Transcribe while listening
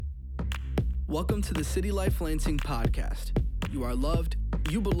Welcome to the City Life Lansing podcast. You are loved,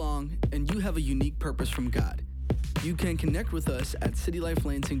 you belong, and you have a unique purpose from God. You can connect with us at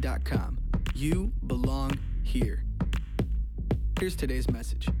citylifelansing.com. You belong here. Here's today's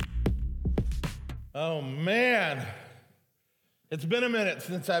message. Oh man, it's been a minute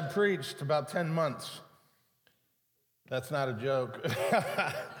since I've preached, about 10 months. That's not a joke.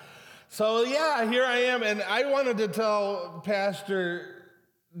 So yeah, here I am, and I wanted to tell Pastor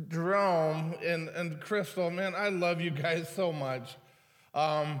Jerome and Crystal, man, I love you guys so much.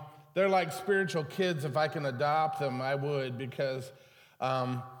 They're like spiritual kids. If I can adopt them, I would, because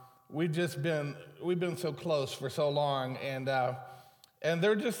we've been so close for so long, and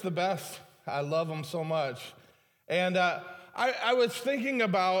they're just the best. I love them so much. And I was thinking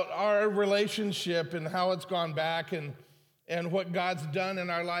about our relationship and how it's gone back and what God's done in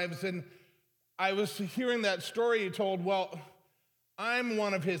our lives. And I was hearing that story you told. Well, I'm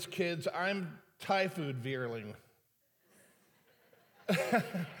one of his kids. I'm Thai food Veerling.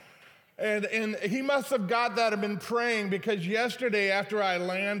 And he must have got that and been praying, because yesterday after I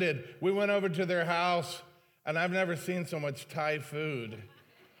landed, we went over to their house, and I've never seen so much Thai food.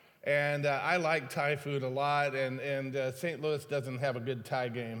 And I like Thai food a lot, and St. Louis doesn't have a good Thai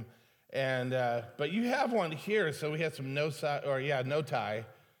game. But you have one here, so we had some no Thai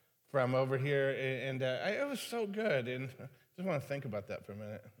from over here, and it was so good. And I just want to think about that for a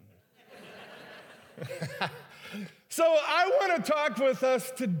minute. So I want to talk with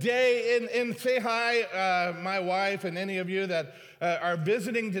us today and say hi, my wife, and any of you that are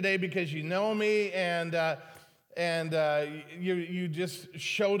visiting today because you know me, and you just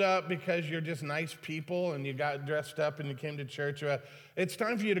showed up because you're just nice people and you got dressed up and you came to church. It's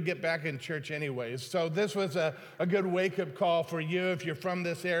time for you to get back in church anyways. So this was a good wake-up call for you if you're from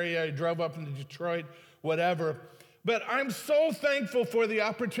this area, you drove up into Detroit, whatever. But I'm so thankful for the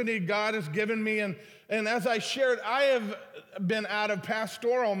opportunity God has given me. And as I shared, I have been out of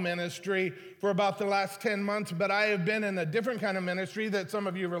pastoral ministry for about the last 10 months, but I have been in a different kind of ministry that some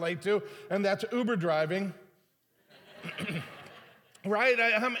of you relate to, and that's Uber driving. Right?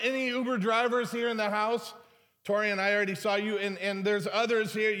 Any Uber drivers here in the house? Tori and I already saw you, and there's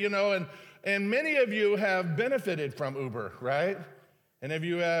others here, you know, and many of you have benefited from Uber, right? And have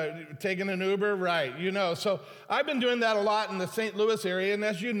you taken an Uber? Right, you know. So I've been doing that a lot in the St. Louis area, and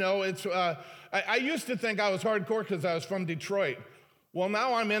as you know, it's I used to think I was hardcore because I was from Detroit. Well,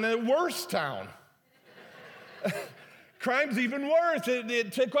 now I'm in a worse town. Crime's even worse.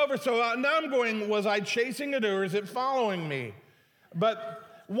 It took over. So now I'm going, was I chasing it or is it following me? But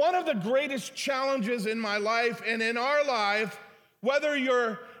one of the greatest challenges in my life and in our life, whether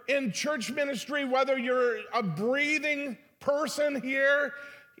you're in church ministry, whether you're a breathing person here,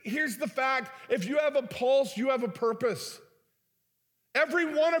 here's the fact: if you have a pulse, you have a purpose. Every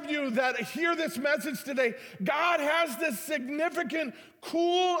one of you that hear this message today, God has this significant,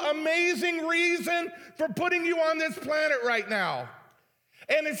 cool, amazing reason for putting you on this planet right now.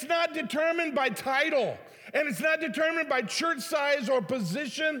 And it's not determined by title, and it's not determined by church size or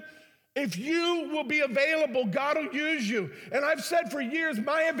position. If you will be available, God will use you. And I've said for years,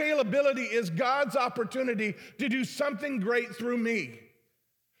 my availability is God's opportunity to do something great through me.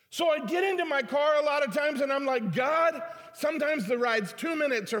 So I get into my car a lot of times and I'm like, God, sometimes the ride's 2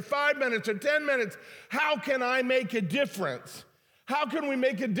 minutes or 5 minutes or 10 minutes. How can I make a difference? How can we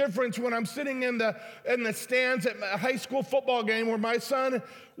make a difference when I'm sitting in the stands at a high school football game where my son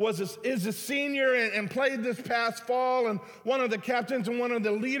is a senior and played this past fall, and one of the captains and one of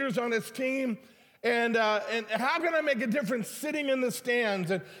the leaders on his team? And how can I make a difference sitting in the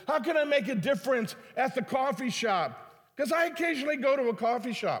stands? And how can I make a difference at the coffee shop? Because I occasionally go to a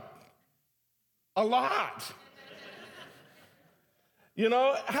coffee shop. A lot. You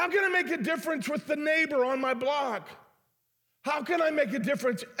know, how can I make a difference with the neighbor on my block? How can I make a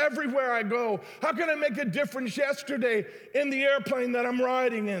difference everywhere I go? How can I make a difference yesterday in the airplane that I'm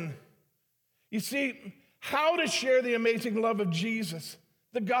riding in? You see, how to share the amazing love of Jesus,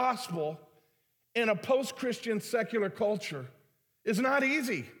 the gospel, in a post-Christian secular culture is not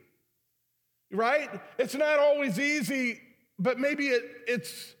easy, right? It's not always easy, but maybe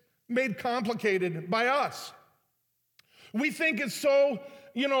it's made complicated by us. We think it's so,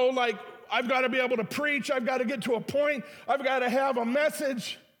 like, I've got to be able to preach, I've got to get to a point, I've got to have a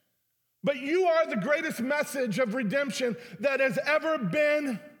message. But you are the greatest message of redemption that has ever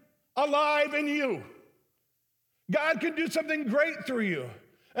been alive in you. God can do something great through you.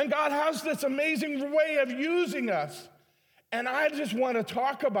 And God has this amazing way of using us. And I just want to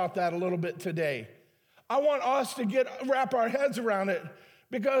talk about that a little bit today. I want us to wrap our heads around it,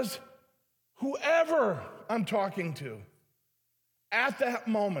 because whoever I'm talking to at that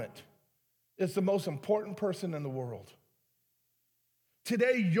moment is the most important person in the world.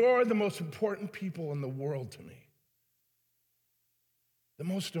 Today, you're the most important people in the world to me. The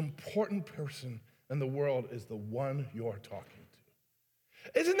most important person in the world is the one you're talking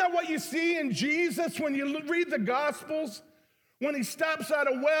to. Isn't that what you see in Jesus when you read the Gospels? When he stops at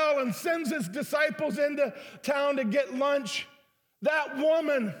a well and sends his disciples into town to get lunch, that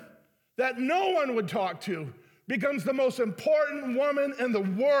woman that no one would talk to becomes the most important woman in the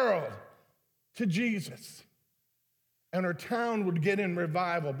world to Jesus. And her town would get in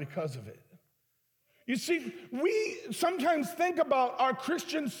revival because of it. You see, we sometimes think about our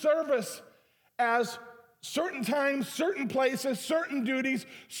Christian service as certain times, certain places, certain duties,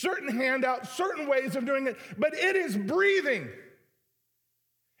 certain handouts, certain ways of doing it, but it is breathing.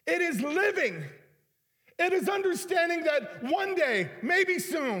 It is living. It is understanding that one day, maybe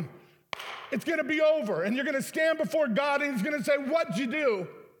soon, it's going to be over, and you're going to stand before God, and he's going to say, what'd you do?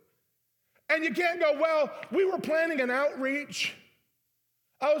 And you can't go, well, we were planning an outreach.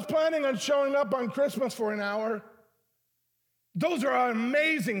 I was planning on showing up on Christmas for an hour. Those are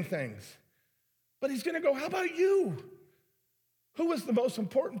amazing things. But he's going to go, how about you? Who was the most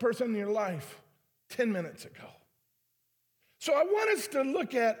important person in your life 10 minutes ago? So I want us to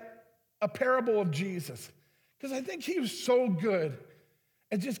look at a parable of Jesus, because I think he was so good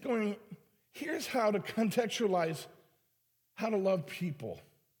at just going, here's how to contextualize how to love people.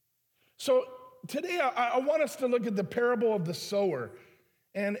 So today I want us to look at the parable of the sower.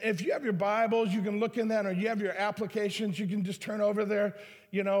 And if you have your Bibles, you can look in that, or you have your applications, you can just turn over there,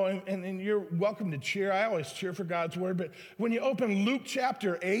 and you're welcome to cheer. I always cheer for God's word, but when you open Luke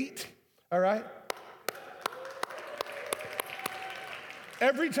chapter 8, all right?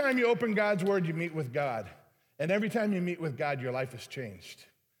 Every time you open God's word, you meet with God. And every time you meet with God, your life is changed.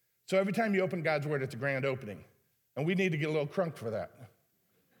 So every time you open God's word, it's a grand opening. And we need to get a little crunk for that.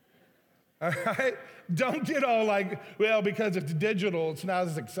 All right? Don't get all like, well, because it's digital, it's not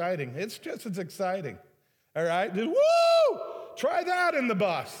as exciting. It's just as exciting. All right? Woo! Try that in the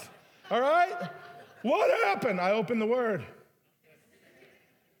bus. All right? What happened? I opened the word.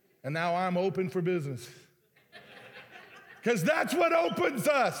 And now I'm open for business. Because that's what opens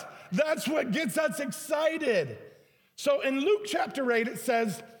us. That's what gets us excited. So in Luke chapter 8, it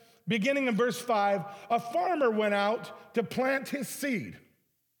says, beginning in verse 5, a farmer went out to plant his seed.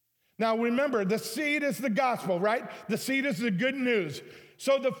 Now remember, the seed is the gospel, right? The seed is the good news.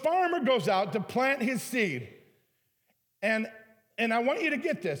 So the farmer goes out to plant his seed. And I want you to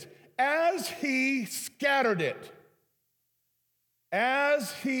get this. As he scattered it,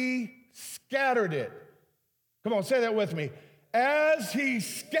 come on, say that with me. As he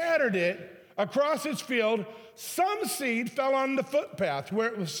scattered it across his field, some seed fell on the footpath where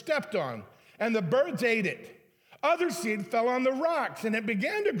it was stepped on, and the birds ate it. Other seed fell on the rocks, and it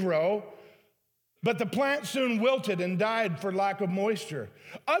began to grow, but the plant soon wilted and died for lack of moisture.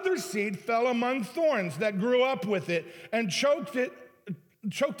 Other seed fell among thorns that grew up with it and choked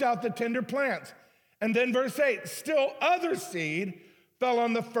out the tender plants. And then verse 8, still other seed fell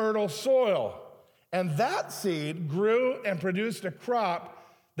on the fertile soil. And that seed grew and produced a crop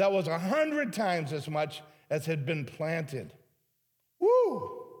that was 100 times as much as had been planted.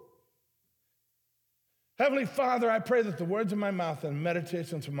 Woo! Heavenly Father, I pray that the words of my mouth and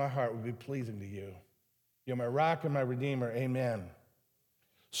meditations of my heart would be pleasing to you. You're my rock and my redeemer. Amen.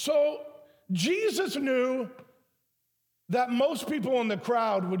 So Jesus knew that most people in the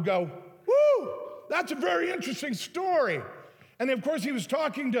crowd would go, woo, that's a very interesting story. And of course, he was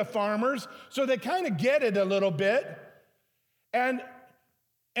talking to farmers, so they kind of get it a little bit. And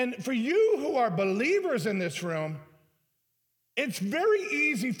for you who are believers in this room, it's very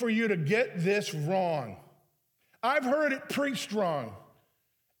easy for you to get this wrong. I've heard it preached wrong.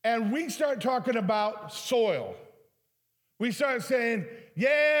 And we start talking about soil. We start saying,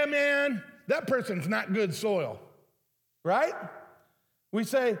 yeah, man, that person's not good soil, right? We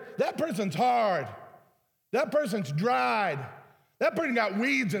say, that person's hard. That person's dried. That person got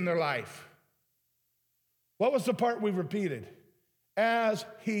weeds in their life. What was the part we repeated? As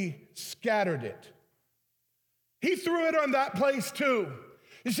he scattered it. He threw it on that place too.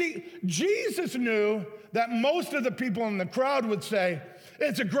 You see, Jesus knew that most of the people in the crowd would say,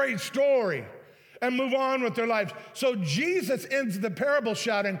 it's a great story, and move on with their lives. So Jesus ends the parable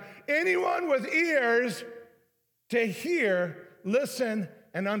shouting, anyone with ears to hear, listen,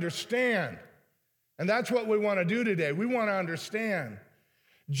 and understand. And that's what we want to do today. We want to understand.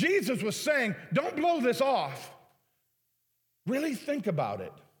 Jesus was saying, don't blow this off. Really think about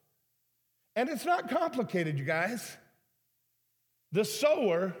it. And it's not complicated, you guys. The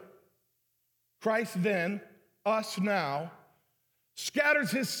sower, Christ then, us now,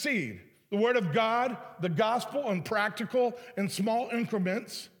 scatters his seed. the Word of God, the gospel, and practical in small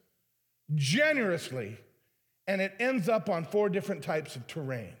increments, generously, and it ends up on 4 different types of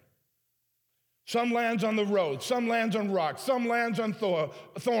terrain. Some lands on the road, some lands on rocks, some lands on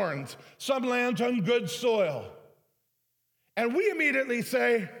thorns, some lands on good soil. And we immediately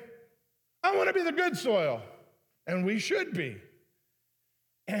say, I want to be the good soil. And we should be.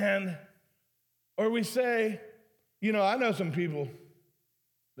 Or we say, I know some people,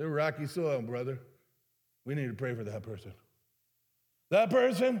 they're rocky soil, brother. We need to pray for that person. That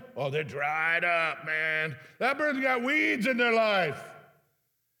person, they're dried up, man. That person got weeds in their life.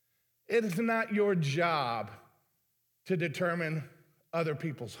 It is not your job to determine other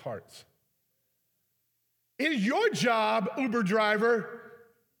people's hearts. It is your job, Uber driver,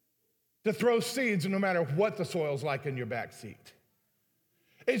 to throw seeds no matter what the soil's like in your back seat.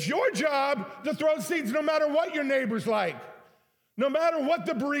 It's your job to throw seeds no matter what your neighbor's like, no matter what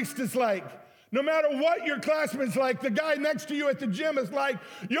the barista's like, no matter what your classmate's like, the guy next to you at the gym is like.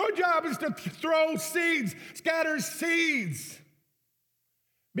 Your job is to throw seeds, scatter seeds.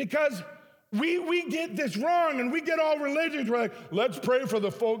 Because we get this wrong and we get all religious. We're like, let's pray for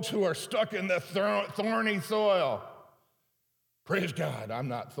the folks who are stuck in the thorny soil. Praise God, I'm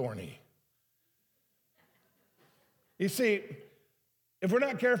not thorny. You see, if we're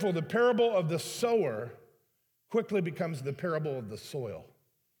not careful, the parable of the sower quickly becomes the parable of the soil.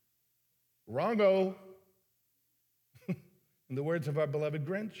 Wrongo. In the words of our beloved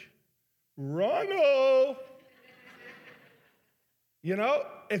Grinch, wrongo.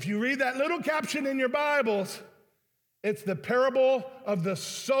 If you read that little caption in your Bibles, it's the parable of the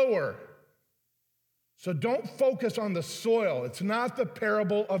sower. So don't focus on the soil. It's not the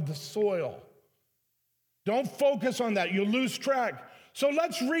parable of the soil. Don't focus on that. You'll lose track. So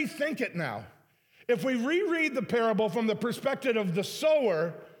let's rethink it now. If we reread the parable from the perspective of the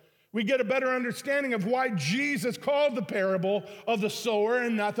sower, we get a better understanding of why Jesus called the parable of the sower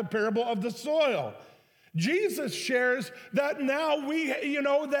and not the parable of the soil. Jesus shares that now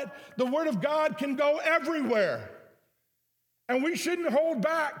that the Word of God can go everywhere. And we shouldn't hold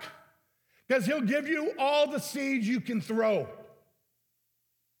back because He'll give you all the seeds you can throw.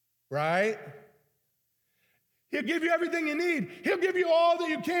 Right? He'll give you everything you need. He'll give you all that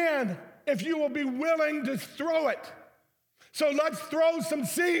you can if you will be willing to throw it. So let's throw some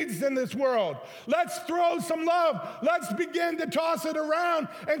seeds in this world. Let's throw some love. Let's begin to toss it around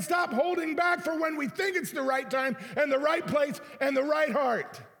and stop holding back for when we think it's the right time and the right place and the right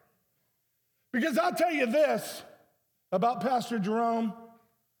heart. Because I'll tell you this about Pastor Jerome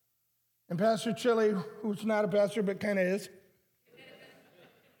and Pastor Chili, who's not a pastor but kind of is.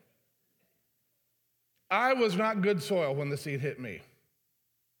 I was not good soil when the seed hit me,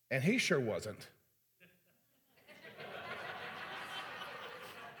 and he sure wasn't.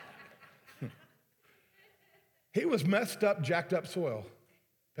 He was messed up, jacked up soil,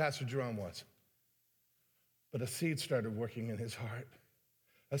 Pastor Jerome was. But a seed started working in his heart.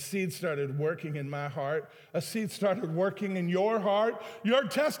 A seed started working in my heart. A seed started working in your heart. Your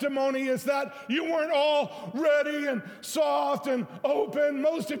testimony is that you weren't all ready and soft and open.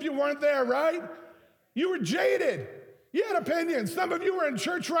 Most of you weren't there, right? You were jaded. You had opinions. Some of you are in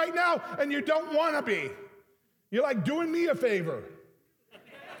church right now and you don't want to be. You're like, doing me a favor.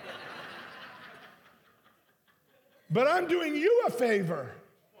 But I'm doing you a favor.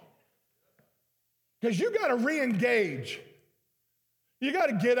 Because you got to re-engage. You got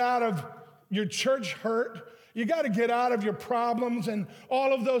to get out of your church hurt. You got to get out of your problems and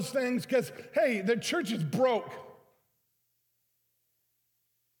all of those things because, hey, the church is broke.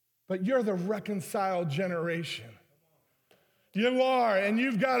 But you're the reconciled generation. You are, and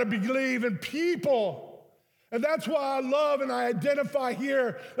you've got to believe in people. And that's why I love and I identify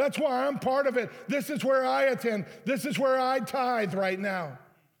here. That's why I'm part of it. This is where I attend. This is where I tithe right now.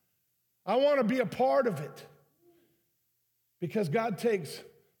 I want to be a part of it. Because God takes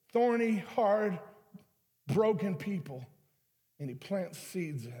thorny, hard, broken people and He plants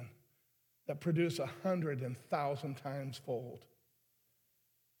seeds in that produce 100 and 1,000 times fold.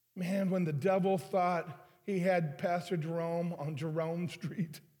 Man, when the devil thought he had Pastor Jerome on Jerome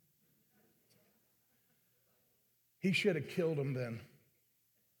Street, he should have killed him then.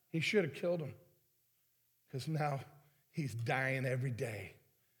 He should have killed him. Because now he's dying every day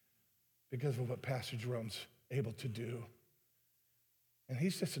because of what Pastor Jerome's able to do. And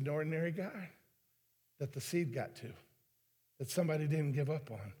he's just an ordinary guy that the seed got to, that somebody didn't give up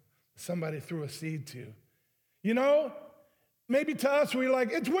on, somebody threw a seed to. You know, maybe to us we're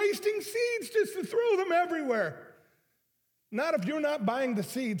like, it's wasting seeds just to throw them everywhere. Not if you're not buying the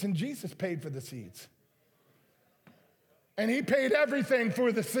seeds and Jesus paid for the seeds. And he paid everything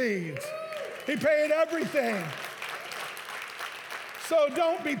for the seeds. He paid everything. So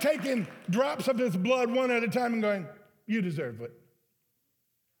don't be taking drops of his blood one at a time and going, you deserve it.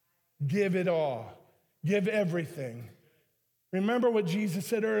 Give it all. Give everything. Remember what Jesus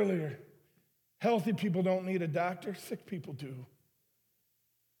said earlier. Healthy people don't need a doctor. Sick people do.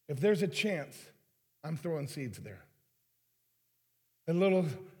 If there's a chance, I'm throwing seeds there. A little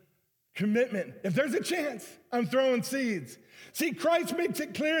commitment. If there's a chance, I'm throwing seeds. See, Christ makes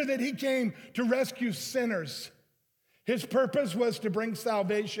it clear that he came to rescue sinners. His purpose was to bring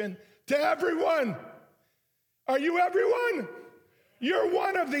salvation to everyone. Are you everyone? You're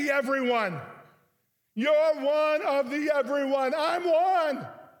one of the everyone. You're one of the everyone. I'm one.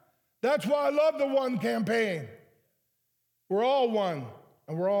 That's why I love the one campaign. We're all one,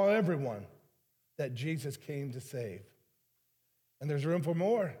 and we're all everyone that Jesus came to save. And there's room for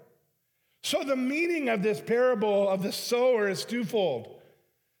more. So the meaning of this parable of the sower is twofold.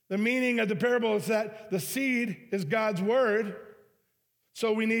 The meaning of the parable is that the seed is God's word.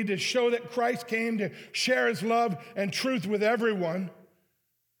 So we need to show that Christ came to share his love and truth with everyone.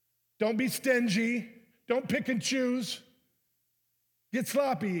 Don't be stingy. Don't pick and choose. Get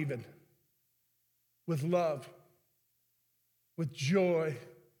sloppy even. With love. With joy.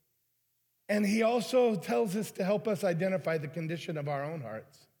 And he also tells us to help us identify the condition of our own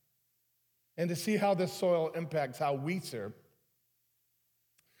hearts and to see how this soil impacts how we serve.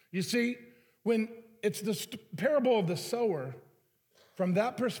 You see, when it's the parable of the sower, from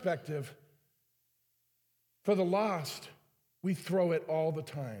that perspective, for the lost, we throw it all the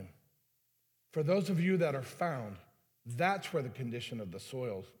time. For those of you that are found, that's where the condition of the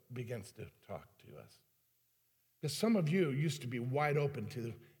soil begins to talk to us. Because some of you used to be wide open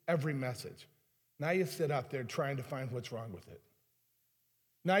to every message. Now you sit out there trying to find what's wrong with it.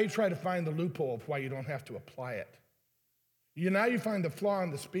 Now you try to find the loophole of why you don't have to apply it. Now you find the flaw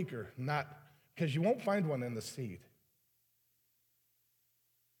in the speaker, not because you won't find one in the seed.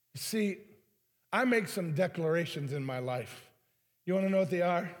 You see, I make some declarations in my life. You want to know what they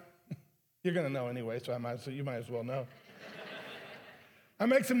are? You're going to know anyway, so you might as well know. I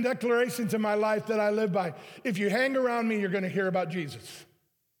make some declarations in my life that I live by. If you hang around me, you're going to hear about Jesus.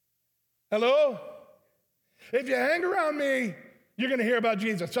 Hello? If you hang around me, you're going to hear about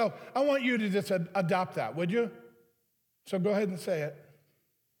Jesus. So I want you to just adopt that, would you? So go ahead and say it.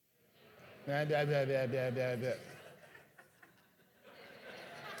 Blah, blah, blah, blah, blah, blah, blah.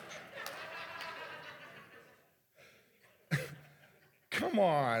 Come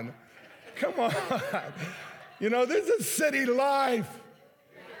on. Come on. You know, this is city life.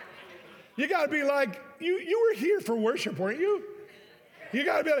 You got to be like, you were here for worship, weren't you? You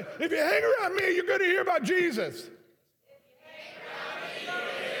got to be like, if you hang around me, you're going to hear about Jesus.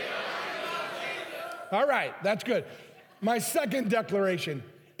 All right, that's good. My second declaration,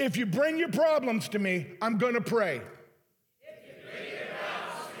 if you bring your problems to me, I'm going to pray.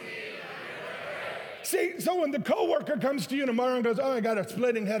 See, so when the coworker comes to you tomorrow and goes, oh, I got a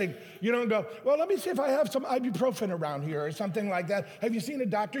splitting headache, you don't go, well, let me see if I have some ibuprofen around here or something like that. Have you seen a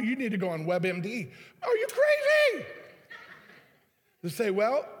doctor? You need to go on WebMD. Are you crazy? You say,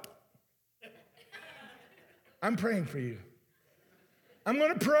 well, I'm praying for you. I'm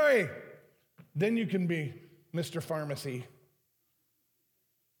going to pray. Then you can be Mr. Pharmacy.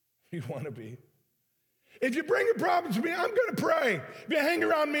 If you want to be. If you bring your problems to me, I'm going to pray. If you hang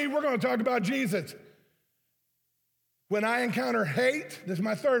around me, we're going to talk about Jesus. When I encounter hate, this is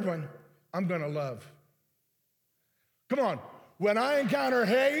my third one, I'm going to love. Come on. When I encounter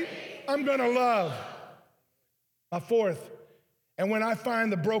hate, I'm going to love. My fourth, and when I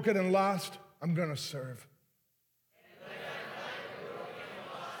find the broken and lost, I'm going to serve.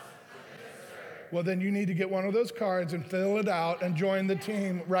 Well, then you need to get one of those cards and fill it out and join the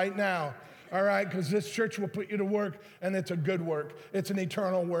team right now. All right, because this church will put you to work, and it's a good work. It's an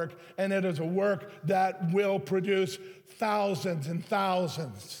eternal work, and it is a work that will produce thousands and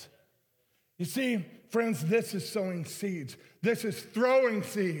thousands. You see, friends, this is sowing seeds. This is throwing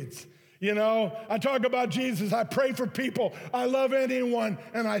seeds. You know, I talk about Jesus. I pray for people. I love anyone,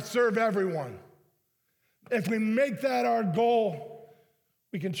 and I serve everyone. If we make that our goal,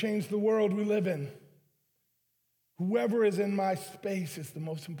 we can change the world we live in. Whoever is in my space is the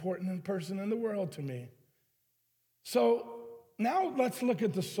most important person in the world to me. So now let's look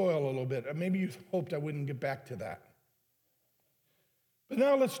at the soil a little bit. Maybe you hoped I wouldn't get back to that. But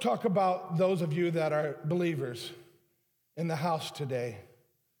now let's talk about those of you that are believers in the house today.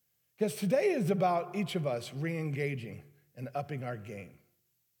 Because today is about each of us re-engaging and upping our game.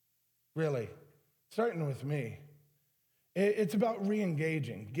 Really, starting with me. It's about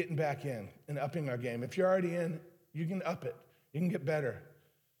re-engaging, getting back in and upping our game. If you're already in, You can up it. You can get better.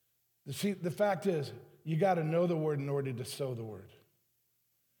 See, the fact is, you got to know the word in order to sow the word.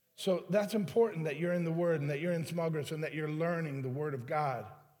 So that's important that you're in the word and that you're in small groups and that you're learning the word of God.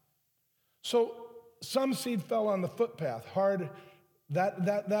 So some seed fell on the footpath, hard.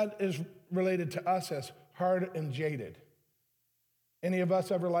 That is related to us as hard and jaded. Any of us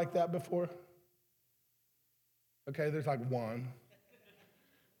ever like that before? Okay, there's like one.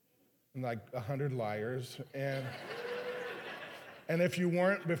 And like 100 liars. And if you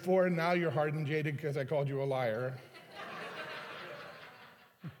weren't before, now you're hard and jaded because I called you a liar.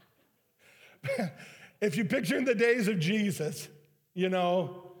 If you picture in the days of Jesus,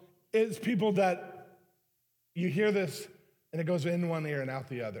 it's people that you hear this and it goes in one ear and out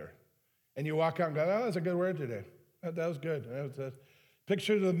the other. And you walk out and go, oh, that's a good word today. That was good.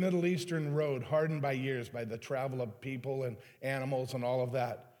 Picture the Middle Eastern road hardened by years, by the travel of people and animals and all of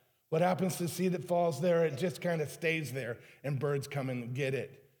that. What happens to seed that falls there? It just kind of stays there and birds come and get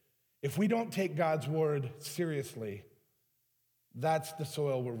it. If we don't take God's word seriously, that's the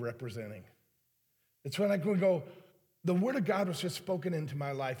soil we're representing. It's when I go, the word of God was just spoken into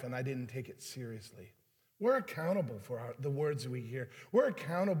my life and I didn't take it seriously. We're accountable for the words we hear. We're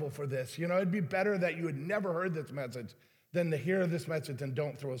accountable for this. It'd be better that you had never heard this message than to hear this message and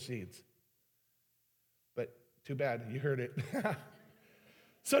don't throw seeds. But too bad, you heard it.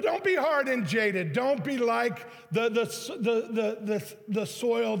 So don't be hard and jaded. Don't be like the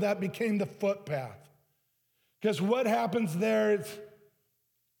soil that became the footpath. Because what happens there is,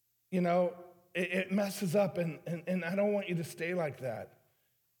 it messes up, and I don't want you to stay like that.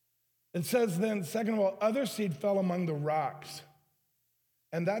 It says then, second of all, other seed fell among the rocks.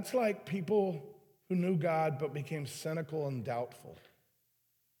 And that's like people who knew God but became cynical and doubtful.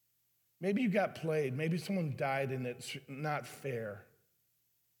 Maybe you got played. Maybe someone died and it's not fair.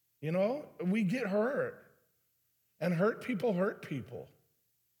 We get hurt. And hurt people hurt people.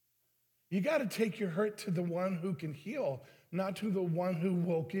 You got to take your hurt to the one who can heal, not to the one who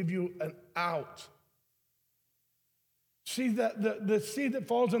will give you an out. See, that the seed that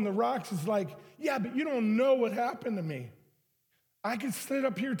falls on the rocks is like, yeah, but you don't know what happened to me. I could sit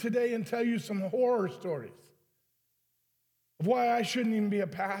up here today and tell you some horror stories of why I shouldn't even be a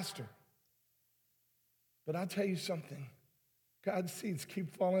pastor. But I'll tell you something. God's seeds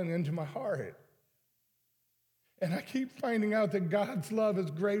keep falling into my heart. And I keep finding out that God's love is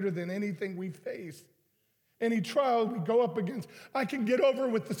greater than anything we face. Any trial we go up against, I can get over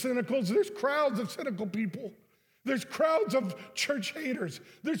with the cynicals. There's crowds of cynical people. There's crowds of church haters.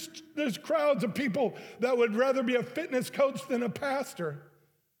 There's crowds of people that would rather be a fitness coach than a pastor.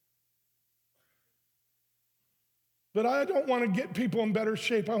 But I don't want to get people in better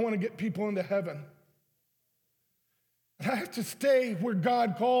shape. I want to get people into heaven. I have to stay where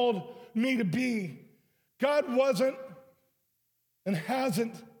God called me to be. God wasn't and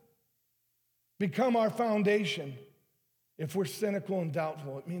hasn't become our foundation if we're cynical and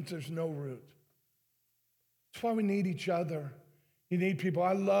doubtful. It means there's no root. That's why we need each other. You need people.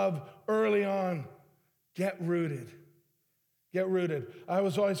 I love early on, get rooted. Get rooted. I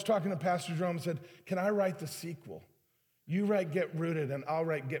was always talking to Pastor Jerome and said, can I write the sequel? You write get rooted and I'll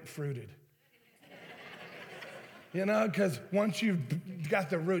write get fruited. Because once you've got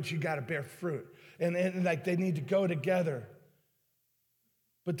the roots, you got to bear fruit. And like they need to go together.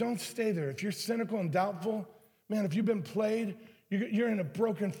 But don't stay there. If you're cynical and doubtful, man, if you've been played, you're in a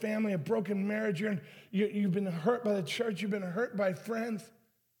broken family, a broken marriage, you've been hurt by the church, you've been hurt by friends,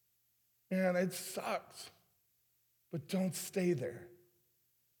 man, it sucks. But don't stay there.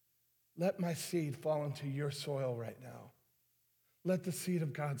 Let my seed fall into your soil right now. Let the seed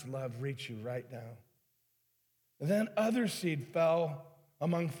of God's love reach you right now. And then other seed fell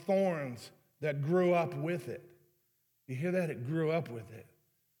among thorns that grew up with it. You hear that? It grew up with it.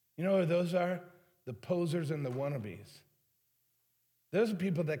 You know who those are? The posers and the wannabes. Those are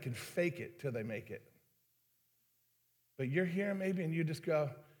people that can fake it till they make it. But you're here maybe and you just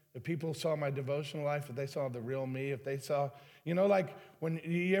go, if people saw my devotional life, if they saw the real me, if they saw, like when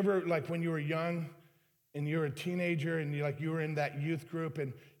you were young and you were a teenager and you were in that youth group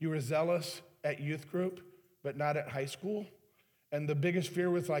and you were zealous at youth group, but not at high school. And the biggest fear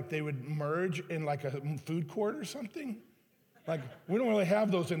was like they would merge in like a food court or something. Like we don't really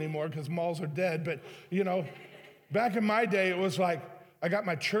have those anymore because malls are dead. But back in my day, it was like I got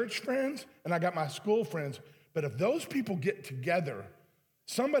my church friends and I got my school friends. But if those people get together,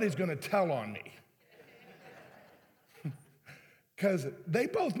 somebody's going to tell on me. Because they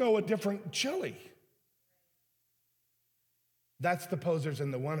both know a different chili. That's the posers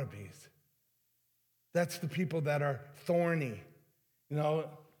and the wannabes. That's the people that are thorny.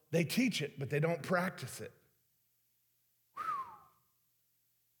 They teach it, but they don't practice it.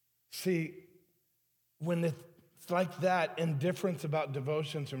 See, when it's like that, indifference about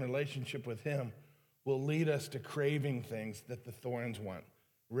devotions and relationship with him will lead us to craving things that the thorns want: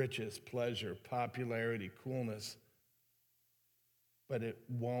 riches, pleasure, popularity, coolness. But it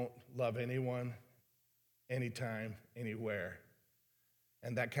won't love anyone, anytime, anywhere.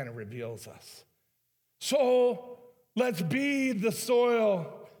 And that kind of reveals us. So let's be the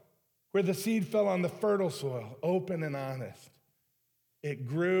soil where the seed fell on the fertile soil, open and honest. It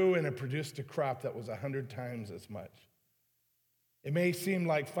grew and it produced a crop that was 100 times as much. It may seem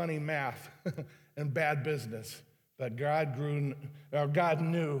like funny math and bad business, but God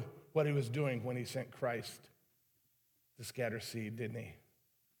knew what he was doing when he sent Christ to scatter seed, didn't he?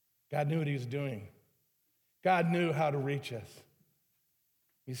 God knew what he was doing. God knew how to reach us.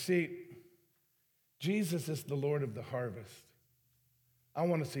 You see, Jesus is the Lord of the harvest. I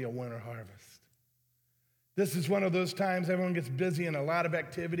want to see a winter harvest. This is one of those times everyone gets busy in a lot of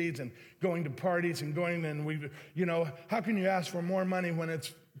activities and going to parties and how can you ask for more money when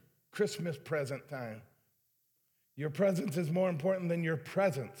it's Christmas present time? Your presence is more important than your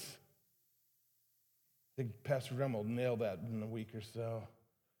presence. I think Pastor Rem will nail that in a week or so.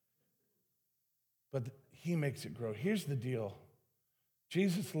 But he makes it grow. Here's the deal.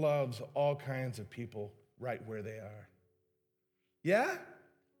 Jesus loves all kinds of people right where they are. Yeah?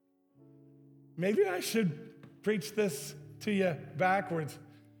 Maybe I should preach this to you backwards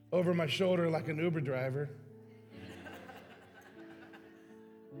over my shoulder like an Uber driver.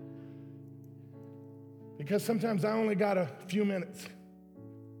 Because sometimes I only got a few minutes.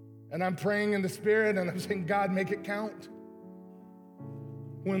 And I'm praying in the Spirit and I'm saying, God, make it count.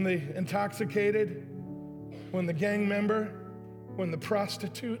 When the intoxicated, when the gang member, when the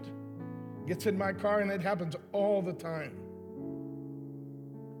prostitute gets in my car, and it happens all the time.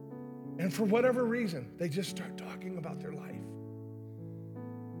 And for whatever reason, they just start talking about their life.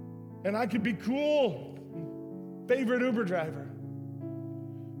 And I could be cool, favorite Uber driver.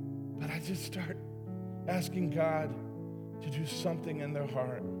 But I just start asking God to do something in their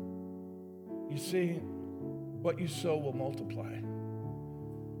heart. You see, what you sow will multiply.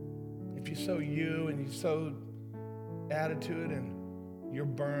 If you sow you and you sow attitude and you're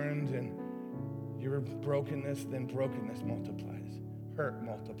burned and your brokenness, then brokenness multiplies. Hurt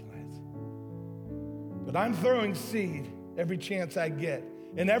multiplies. But I'm throwing seed every chance I get,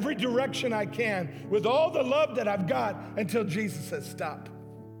 in every direction I can, with all the love that I've got until Jesus says stop.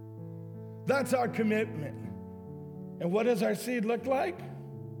 That's our commitment. And what does our seed look like?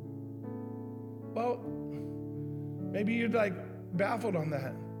 Well, maybe you're baffled on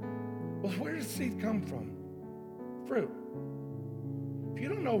that. Well, where does seed come from? Fruit. If you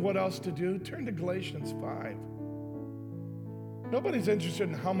don't know what else to do, turn to Galatians 5. Nobody's interested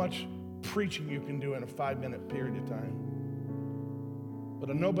in how much preaching you can do in a 5-minute period of time. But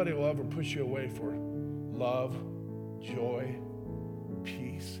nobody will ever push you away for love, joy,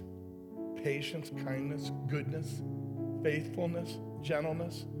 peace, patience, kindness, goodness, faithfulness,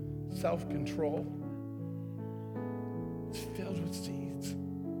 gentleness, self-control. It's filled with seeds.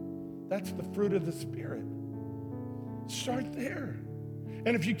 That's the fruit of the Spirit. Start there.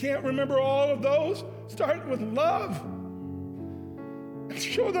 And if you can't remember all of those, start with love.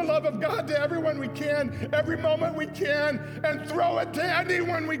 Show the love of God to everyone we can, every moment we can, and throw it to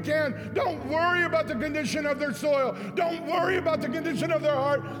anyone we can. Don't worry about the condition of their soil. Don't worry about the condition of their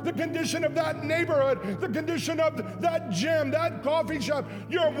heart, the condition of that neighborhood, the condition of that gym, that coffee shop,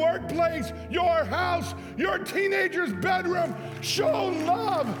 your workplace, your house, your teenager's bedroom. Show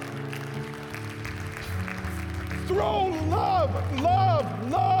love. Throw love,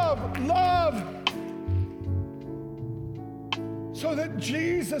 love, love, love. So that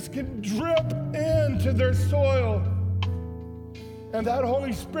Jesus can drip into their soil. And that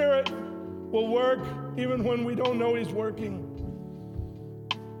Holy Spirit will work even when we don't know he's working.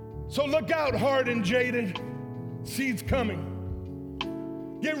 So look out, hard and jaded. Seed's coming.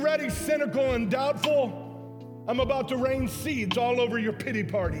 Get ready, cynical and doubtful. I'm about to rain seeds all over your pity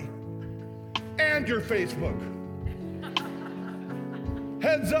party and your Facebook.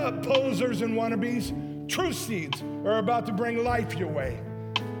 Heads up, posers and wannabes. True seeds are about to bring life your way.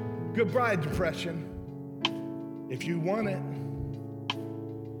 Goodbye, depression. If you want it.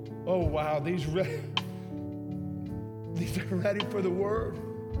 Oh, wow, these are ready for the word.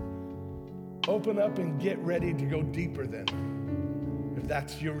 Open up and get ready to go deeper then. If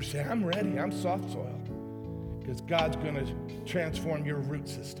that's yours, say, I'm ready. I'm soft soil. Because God's going to transform your root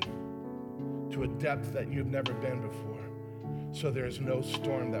system to a depth that you've never been before. So there's no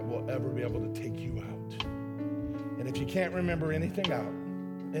storm that will ever be able to take you out. And if you can't remember anything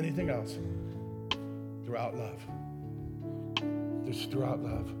else, throughout love. Just throughout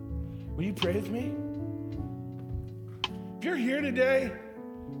love. Will you pray with me? If you're here today,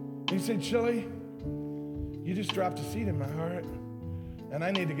 and you say, Chili, you just dropped a seed in my heart, and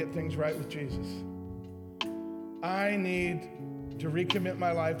I need to get things right with Jesus. I need to recommit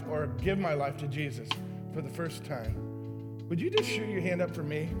my life or give my life to Jesus for the first time. Would you just shoot your hand up for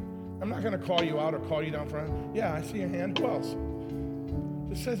me? I'm not going to call you out or call you down front. Yeah, I see your hand. Who else?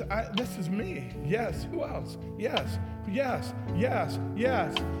 It says, this is me. Yes. Who else? Yes. Yes. Yes.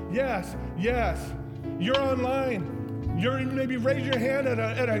 Yes. Yes. Yes. You're online. You're maybe raise your hand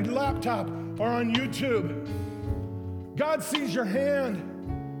at a laptop or on YouTube. God sees your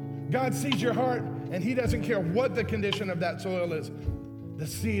hand. God sees your heart, and he doesn't care what the condition of that soil is. The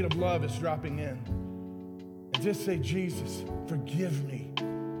seed of love is dropping in. And just say, Jesus, forgive me.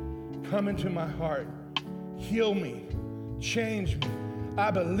 Come into my heart. Heal me. Change me.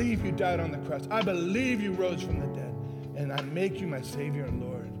 I believe you died on the cross. I believe you rose from the dead. And I make you my Savior and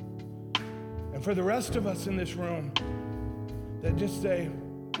Lord. And for the rest of us in this room that just say,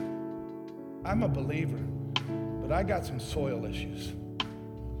 I'm a believer, but I got some soil issues.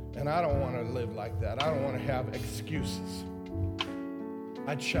 And I don't want to live like that. I don't want to have excuses.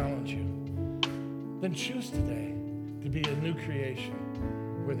 I challenge you. Then choose today to be a new creation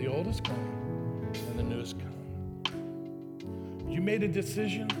where the old is gone and the new is come. You made a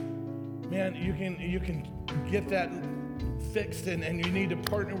decision, man, you can get that fixed and you need to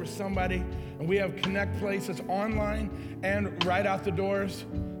partner with somebody. And we have Connect places online and right out the doors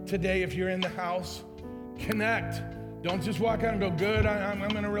today if you're in the house. Connect. Don't just walk out and go, good, I'm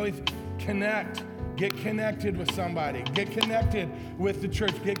going to really connect. Get connected with somebody. Get connected with the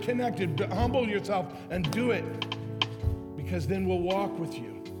church. Get connected. Humble yourself and do it. Because then we'll walk with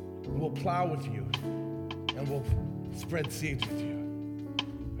you. And we'll plow with you. And we'll spread seeds with you.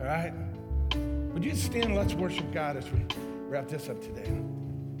 All right? Would you stand and let's worship God as we wrap this up today.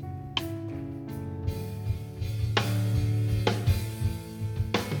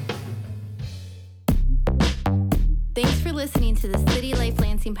 Thanks for listening to the City Life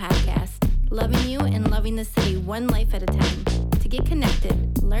Lansing podcast. Loving you and loving the city one life at a time. To get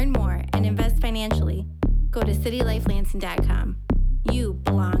connected, learn more, and invest financially, go to citylifelansing.com. You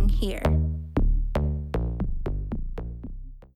belong here.